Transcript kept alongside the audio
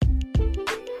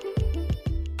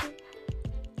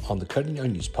On the Cutting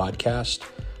Onions podcast,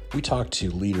 we talk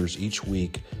to leaders each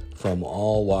week from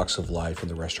all walks of life in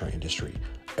the restaurant industry.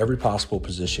 Every possible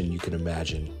position you can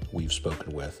imagine, we've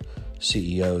spoken with.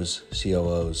 CEOs,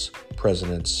 COOs,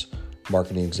 presidents,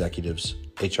 marketing executives,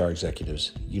 HR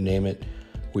executives, you name it,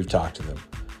 we've talked to them.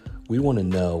 We want to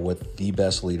know what the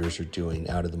best leaders are doing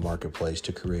out in the marketplace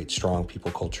to create strong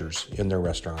people cultures in their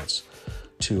restaurants,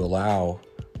 to allow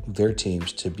their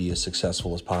teams to be as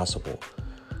successful as possible.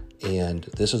 And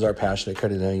this is our passion at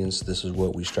Cutting Onions. This is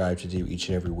what we strive to do each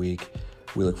and every week.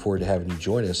 We look forward to having you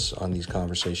join us on these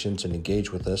conversations and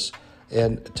engage with us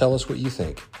and tell us what you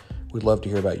think. We'd love to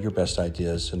hear about your best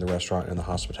ideas in the restaurant and the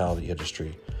hospitality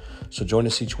industry. So join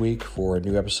us each week for a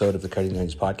new episode of the Cutting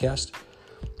Onions podcast,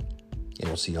 and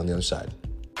we'll see you on the other side.